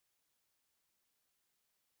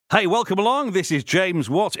Hey, welcome along. This is James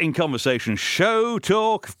Watt in Conversation Show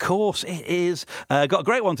Talk. Of course it is. Got a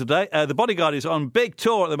great one today. The Bodyguard is on big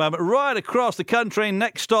tour at the moment, right across the country.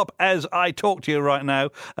 Next stop, as I talk to you right now,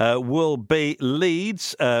 will be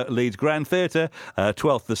Leeds, Leeds Grand Theatre,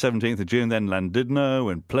 12th to 17th of June, then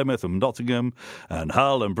Llandudno and Plymouth and Nottingham and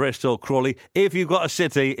Hull and Bristol, Crawley. If you've got a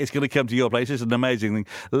city, it's going to come to your place. It's an amazing thing.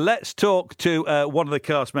 Let's talk to one of the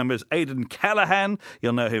cast members, Ayden Callaghan.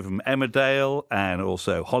 You'll know him from Emmerdale and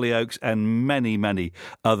also Hollyoaks and many, many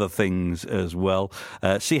other things as well.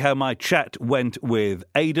 See how my chat went with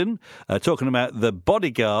Ayden, talking about The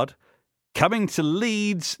Bodyguard coming to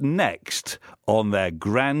Leeds next on their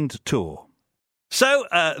grand tour. So,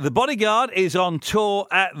 The Bodyguard is on tour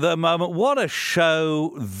at the moment. What a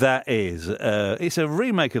show that is. It's a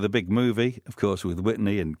remake of the big movie, of course, with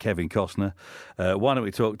Whitney and Kevin Costner. Why don't we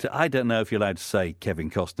talk to, I don't know if you're allowed to say Kevin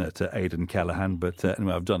Costner to Ayden Callaghan, but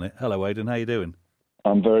anyway, I've done it. Hello, Ayden. How you doing?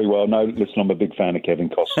 I'm very well. No, listen, I'm a big fan of Kevin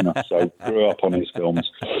Costner, so grew up on his films.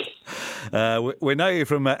 We know you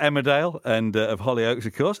from Emmerdale and of Hollyoaks,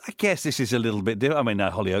 of course. I guess this is a little bit different. I mean,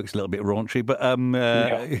 Hollyoaks a little bit raunchy, but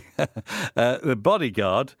The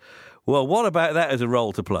Bodyguard, well, what about that as a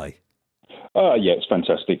role to play? Yeah, it's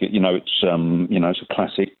fantastic. It's a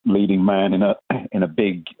classic leading man in a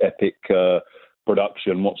big epic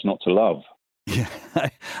production. What's not to love? Yeah,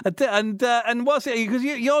 and what's it? Because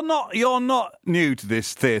you're not new to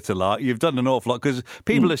this theatre lot. You've done an awful lot because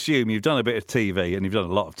people assume you've done a bit of TV and you've done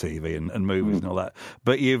a lot of TV and movies and all that.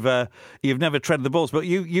 But you've never treaded the balls. But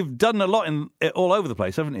you've done a lot all over the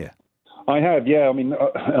place, haven't you? I have, yeah. I mean,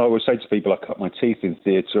 I always say to people, I cut my teeth in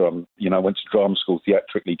theatre. I went to drama school,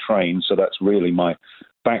 theatrically trained, so that's really my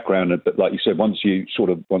background. But like you said, once your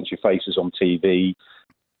face is on TV,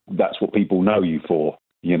 that's what people know you for.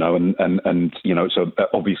 So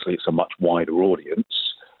obviously it's a much wider audience.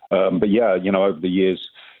 But yeah, over the years,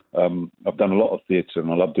 I've done a lot of theatre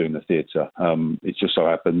and I love doing the theatre. It just so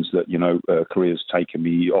happens that, career's taken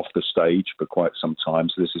me off the stage for quite some time.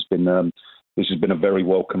 So this has been a very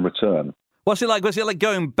welcome return. What's it like? Was it like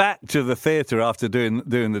going back to the theatre after doing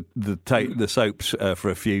the soaps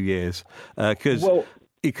for a few years?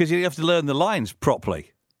 Because you have to learn the lines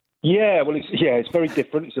properly. Yeah, well, it's very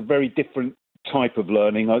different. It's a very different type of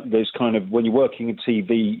learning. There's kind of, when you're working in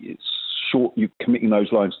TV, it's short, you're committing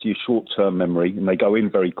those lines to your short-term memory, and they go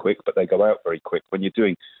in very quick, but they go out very quick. When you're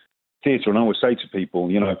doing theatre, and I always say to people,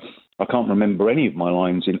 I can't remember any of my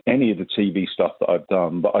lines in any of the TV stuff that I've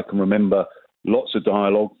done, but I can remember lots of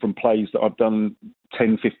dialogue from plays that I've done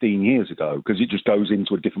 10, 15 years ago, because it just goes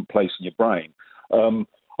into a different place in your brain.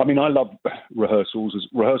 I love rehearsals.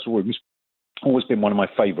 Rehearsal rooms always been one of my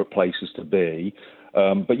favourite places to be.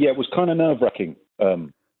 But yeah, it was kind of nerve-wracking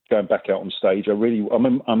going back out on stage.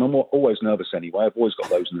 I'm always nervous anyway. I've always got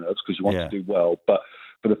those nerves because you want to do well. But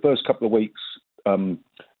for the first couple of weeks,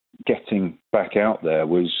 getting back out there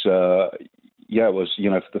was, for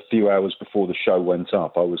the few hours before the show went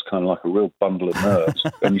up, I was kind of like a real bundle of nerves.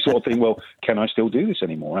 And you sort of think, well, can I still do this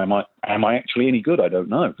anymore? Am I actually any good? I don't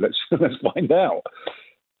know. Let's find out.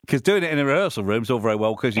 Because doing it in a rehearsal room is all very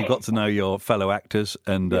well because you've got to know your fellow actors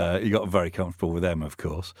and you got very comfortable with them, of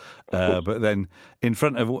course. But then in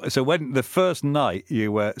front of... So when the first night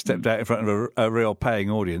you stepped out in front of a real paying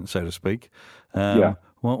audience, so to speak, that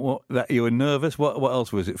you were nervous? What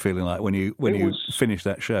else was it feeling like when you finished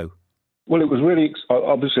that show? Well, it was really...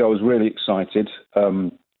 Obviously, I was really excited.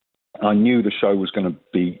 I knew the show was going to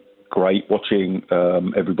be great. Watching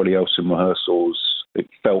everybody else in rehearsals, it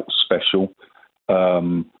felt special.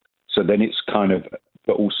 So then it's kind of,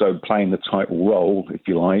 but also playing the title role, if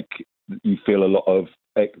you like, you feel a lot of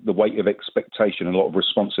the weight of expectation, a lot of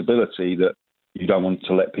responsibility that you don't want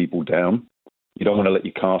to let people down. You don't want to let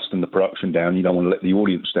your cast and the production down. You don't want to let the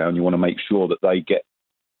audience down. You want to make sure that they get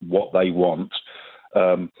what they want.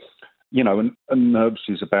 And nerves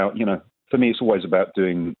is about, for me, it's always about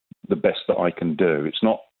doing the best that I can do. It's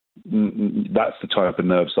not, that's the type of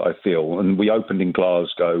nerves that I feel. And we opened in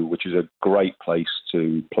Glasgow, which is a great place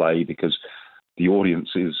to play because the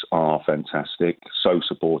audiences are fantastic, so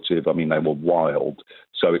supportive. I mean, they were wild.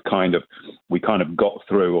 So we kind of got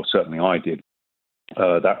through, or certainly I did,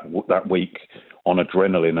 that week on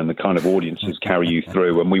adrenaline, and the kind of audiences carry you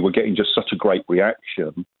through. And we were getting just such a great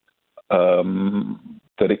reaction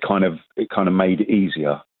that it kind of made it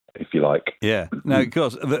easier, if you like. Yeah. Now, of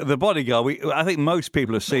course, the Bodyguard. I think most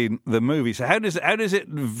people have seen the movie. So how does it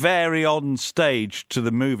vary on stage to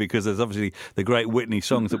the movie? Because there's obviously the great Whitney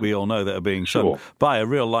songs that we all know that are being sung by a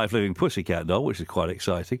real life living pussycat doll, which is quite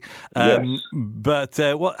exciting. Yes. But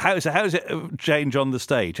how does it change on the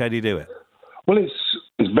stage? How do you do it? Well,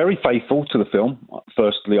 It's very faithful to the film.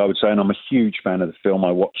 Firstly, I would say, and I'm a huge fan of the film.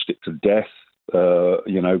 I watched it to death,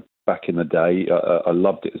 back in the day. I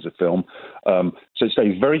loved it as a film. So it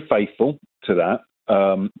stays very faithful to that.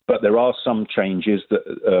 But there are some changes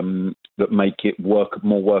that make it more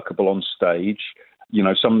workable on stage.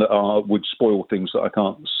 Some that would spoil things that I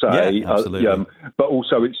can't say. Yeah, absolutely. But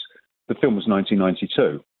also, the film was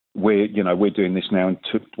 1992. We're doing this now in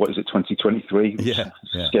 2023? Yeah.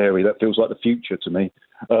 Scary. That feels like the future to me.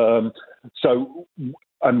 And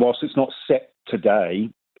whilst it's not set today,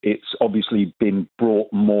 it's obviously been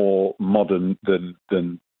brought more modern than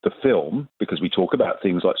the film, because we talk about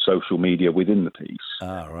things like social media within the piece.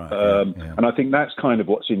 Right. And I think that's kind of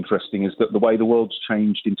what's interesting, is that the way the world's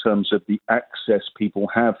changed in terms of the access people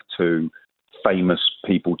have to famous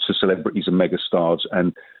people, to celebrities and megastars,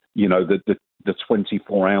 and the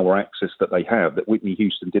 24-hour access that they have, that Whitney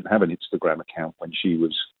Houston didn't have an Instagram account when she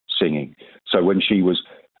was singing. So when she was,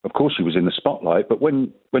 of course, she was in the spotlight, but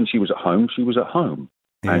when she was at home, she was at home.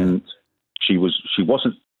 Yeah. And she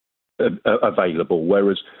wasn't available,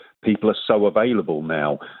 whereas people are so available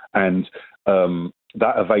now. And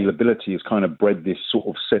that availability has kind of bred this sort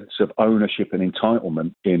of sense of ownership and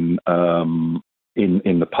entitlement in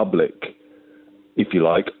the public, if you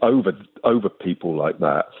like, over people like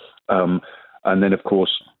that. And then, of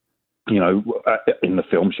course, in the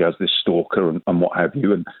film, she has this stalker and what have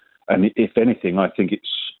you. And if anything, I think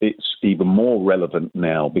it's even more relevant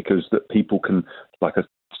now, because that people can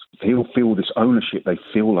feel this ownership. They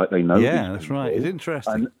feel like they know. Yeah, that's right. It's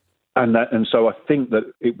interesting. And so I think that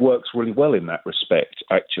it works really well in that respect.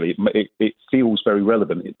 Actually, it feels very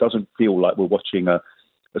relevant. It doesn't feel like we're watching a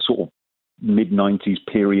sort of mid-90s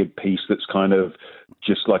period piece that's kind of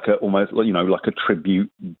just like almost like a tribute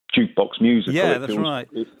jukebox musical. Yeah, that's right.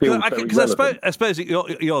 It feels very relevant. I suppose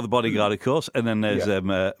you're the bodyguard, of course, and then there's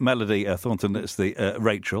Melody Thornton. That's the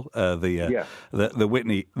Rachel, the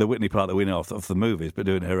Whitney part that we know of the movies, but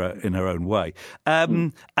doing her in her own way.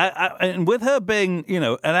 And with her being,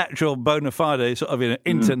 an actual bona fide sort of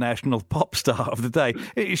international pop star of the day,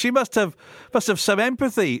 she must have some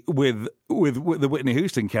empathy with the Whitney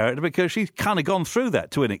Houston character, because she's kind of gone through that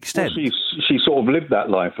to an extent. Well, she sort of lived that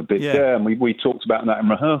life a bit, and we talked about that in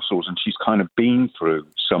rehearsals, and she's kind of been through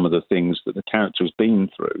some of the things that the character has been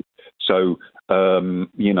through. So,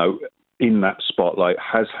 in that spotlight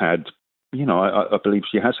has had, I believe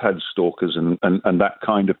she has had stalkers and that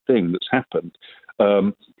kind of thing that's happened.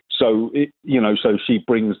 So she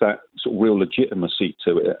brings that sort of real legitimacy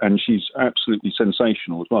to it, and she's absolutely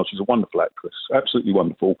sensational as well. She's a wonderful actress, absolutely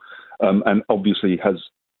wonderful, and obviously has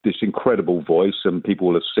this incredible voice, and people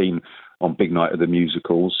will have seen on Big Night of the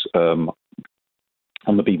Musicals on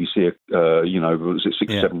the BBC, was it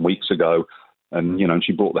 6 or 7 weeks ago, and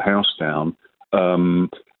she brought the house down.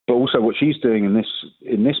 But also what she's doing in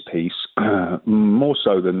this piece, more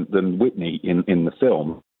so than Whitney in the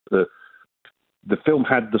film. The film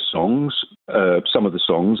had the songs, some of the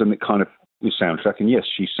songs, and it kind of the soundtrack. And yes,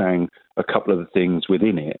 she sang a couple of the things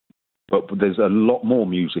within it, but there's a lot more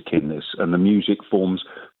music in this, and the music forms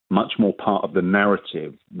much more part of the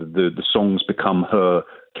narrative. The songs become her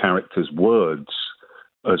character's words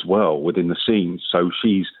as well within the scenes. So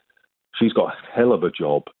she's got a hell of a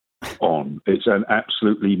job on. It's an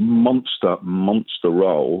absolutely monster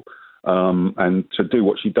role. And to do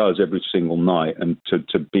what she does every single night, and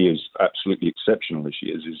to be as absolutely exceptional as she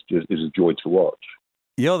is a joy to watch.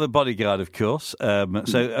 You're the bodyguard, of course.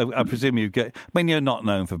 So I presume you're not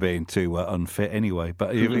known for being too unfit anyway,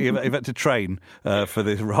 but you've had to train for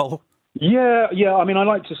this role. Yeah. I mean, I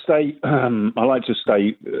like to stay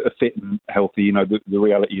fit and healthy. The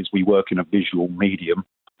reality is we work in a visual medium,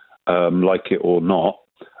 like it or not.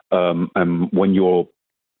 And when you're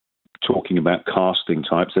talking about casting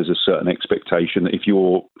types, there's a certain expectation that if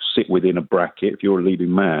you sit within a bracket, if you're a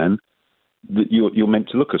leading man, that you're meant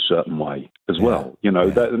to look a certain way as well.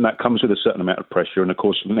 That comes with a certain amount of pressure. And of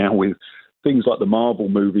course, now with things like the Marvel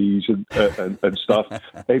movies and stuff,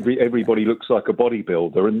 everybody looks like a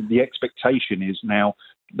bodybuilder, and the expectation is now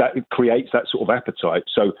that it creates that sort of appetite.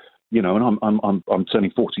 So and I'm turning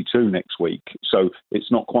 42 next week, so it's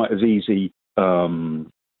not quite as easy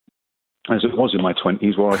as it was in my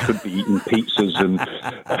 20s, where I could be eating pizzas and fish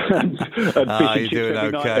and chips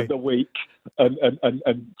every night of the week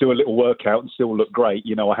and do a little workout and still look great.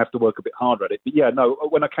 I have to work a bit harder at it.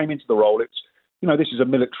 But when I came into the role, it's, this is a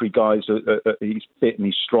military guy, so he's fit and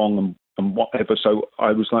he's strong and whatever. So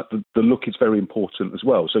I was like, the look is very important as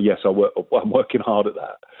well. So yes, I'm working hard at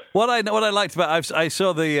that. What I liked about I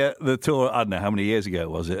saw the tour, I don't know how many years ago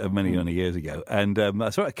was it, many years ago, and I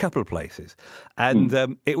saw it a couple of places,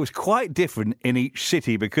 and it was quite different in each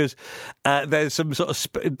city because there's some sort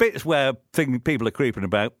of bits where people are creeping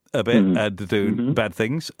about a bit and doing bad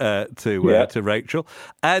things to Rachel,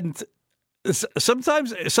 and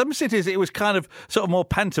sometimes some cities it was kind of sort of more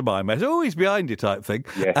pantomime, always behind you type thing,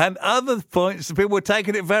 and other points people were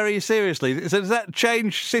taking it very seriously. So does that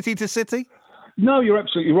change city to city? No, you're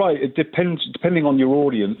absolutely right. It depends, depending on your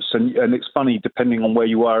audience, and it's funny, depending on where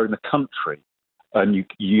you are in the country. And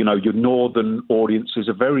you know, your northern audiences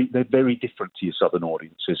are they're very different to your southern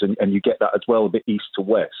audiences, and you get that as well, a bit east to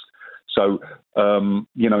west. So,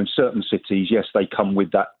 you know, in certain cities, yes, they come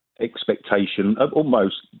with that expectation,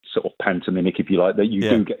 almost sort of pantomimic, if you like, that you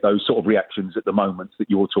do get those sort of reactions at the moment that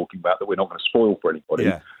you're talking about that we're not going to spoil for anybody.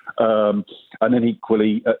 Yeah. And then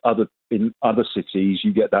equally, in other cities,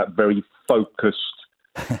 you get that very focused,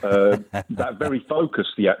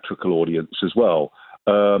 theatrical audience as well.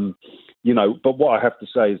 You know, but what I have to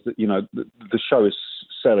say is that, you know, the show is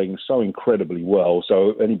selling so incredibly well.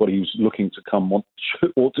 So anybody who's looking to come ought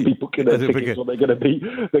to be booking their tickets, or they're going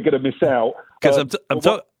to miss out. Because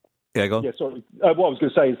yeah, go on. Yeah, sorry. What I was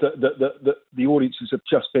going to say is that the audiences have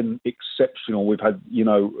just been exceptional. We've had, you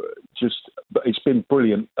know, it's been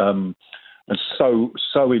brilliant and so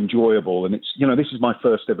enjoyable. And it's, you know, this is my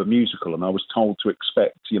first ever musical, and I was told to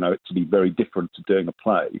expect, you know, it to be very different to doing a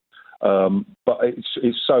play. But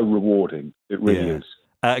it's so rewarding. It really is.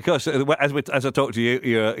 Of course, as I talk to you,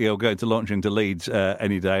 you're going to launch into Leeds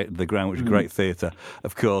any day at the Ground, which is a great theatre,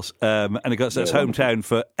 of course. And of course, that's hometown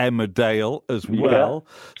for Emmerdale as well.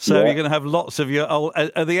 So you're going to have lots of your old...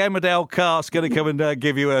 Are the Emmerdale cast going to come and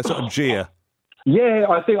give you a sort of jeer? Yeah,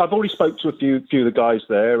 I think I've already spoke to a few of the guys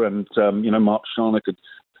there, and, you know, Mark Sharnock and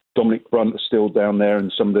Dominic Brunt are still down there,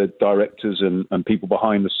 and some of the directors and people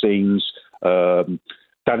behind the scenes.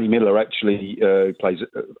 Danny Miller actually plays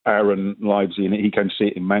Aaron Livesey, and he came to see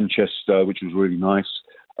it in Manchester, which was really nice.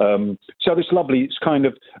 So it's lovely. It's kind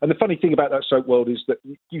of, and the funny thing about that soap world is that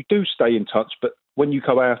you do stay in touch, but when you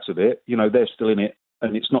go out of it, you know, they're still in it,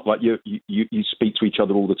 and it's not like you speak to each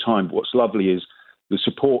other all the time. But what's lovely is the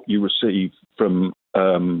support you receive from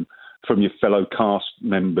your fellow cast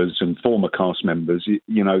members and former cast members.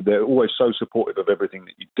 You know, they're always so supportive of everything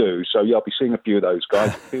that you do. So yeah, I'll be seeing a few of those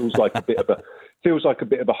guys. It feels like a bit of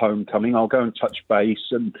a homecoming. I'll go and touch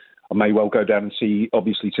base, and I may well go down and see.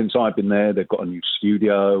 Obviously, since I've been there, they've got a new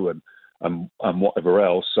studio and whatever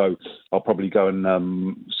else. So I'll probably go and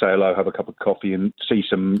say hello, have a cup of coffee, and see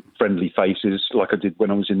some friendly faces, like I did when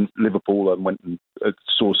I was in Liverpool and went and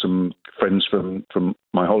saw some friends from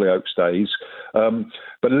my Hollyoaks days.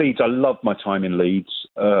 But Leeds, I love my time in Leeds.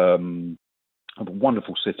 A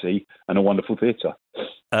wonderful city and a wonderful theatre.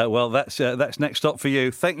 Well, that's next stop for you.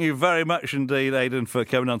 Thank you very much indeed, Ayden, for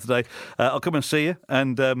coming on today. I'll come and see you,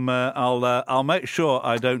 and I'll make sure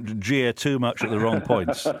I don't jeer too much at the wrong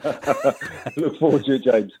points. Look forward to it,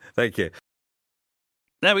 James. Thank you.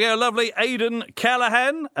 There we go, lovely Ayden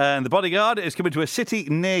Callaghan, and the Bodyguard is coming to a city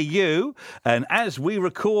near you. And as we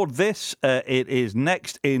record this, it is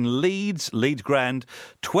next in Leeds Grand,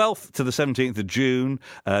 12th to the 17th of June.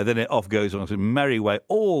 Then it off goes on to Merry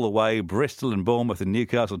all the way, Bristol and Bournemouth and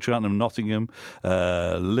Newcastle, Cheltenham, Nottingham,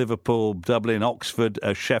 Liverpool, Dublin, Oxford,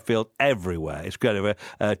 Sheffield, everywhere. It's great everywhere.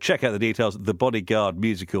 Check out the details at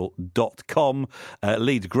thebodyguardmusical.com.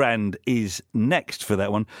 Leeds Grand is next for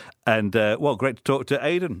that one. And, well, great to talk to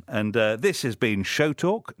Ayden. And this has been Show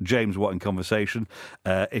Talk, James Watt in Conversation.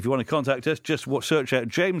 If you want to contact us, just search out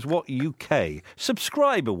James Watt UK.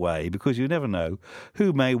 Subscribe away, because you never know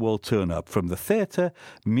who may well turn up from the theatre,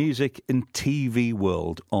 music and TV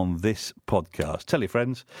world on this podcast. Tell your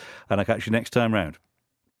friends, and I'll catch you next time round.